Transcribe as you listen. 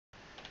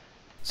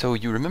So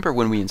you remember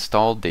when we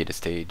installed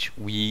DataStage,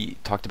 we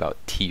talked about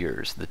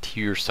tiers, the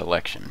tier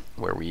selection,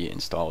 where we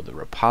installed the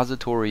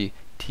repository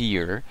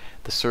tier,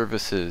 the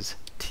services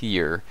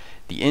tier,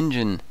 the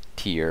engine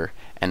tier,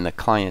 and the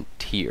client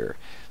tier.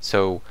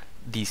 So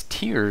these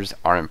tiers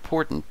are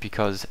important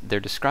because they're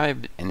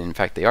described, and in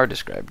fact they are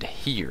described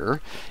here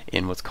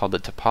in what's called the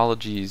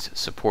topologies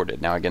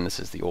supported. Now again, this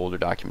is the older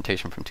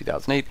documentation from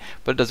 2008,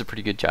 but it does a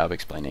pretty good job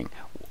explaining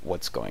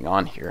what's going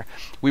on here.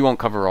 We won't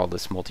cover all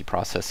this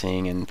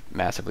multiprocessing and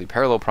massively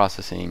parallel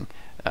processing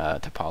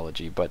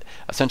topology, but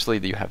essentially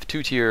you have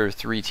 2-tier,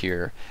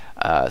 3-tier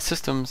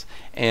systems,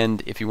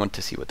 and if you want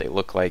to see what they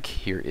look like,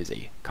 here is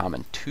a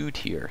common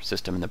 2-tier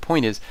system. And the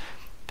point is,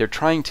 they're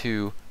trying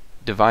to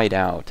divide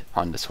out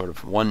onto sort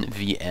of one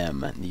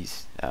VM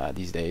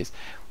these days,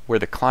 where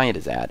the client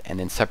is at, and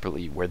then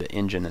separately where the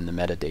engine and the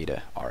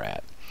metadata are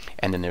at.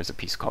 And then there's a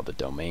piece called the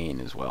domain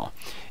as well.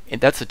 And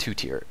that's a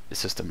 2-tier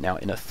system. Now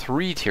in a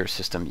 3-tier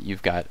system,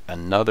 you've got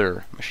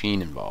another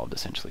machine involved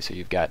essentially. So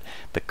you've got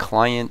the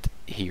client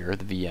here,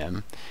 the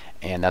VM,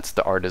 and that's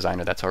our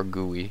designer, that's our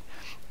GUI.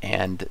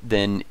 And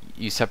then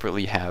you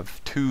separately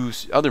have 2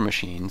 other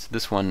machines,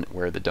 this one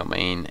where the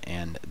domain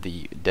and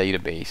the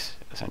database,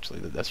 essentially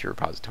that's your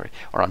repository,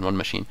 are on one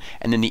machine.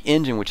 And then the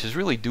engine, which is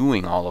really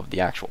doing all of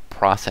the actual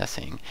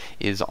processing,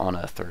 is on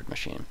a 3rd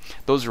machine.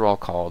 Those are all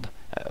called,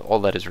 all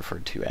that is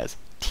referred to as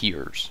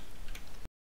tiers.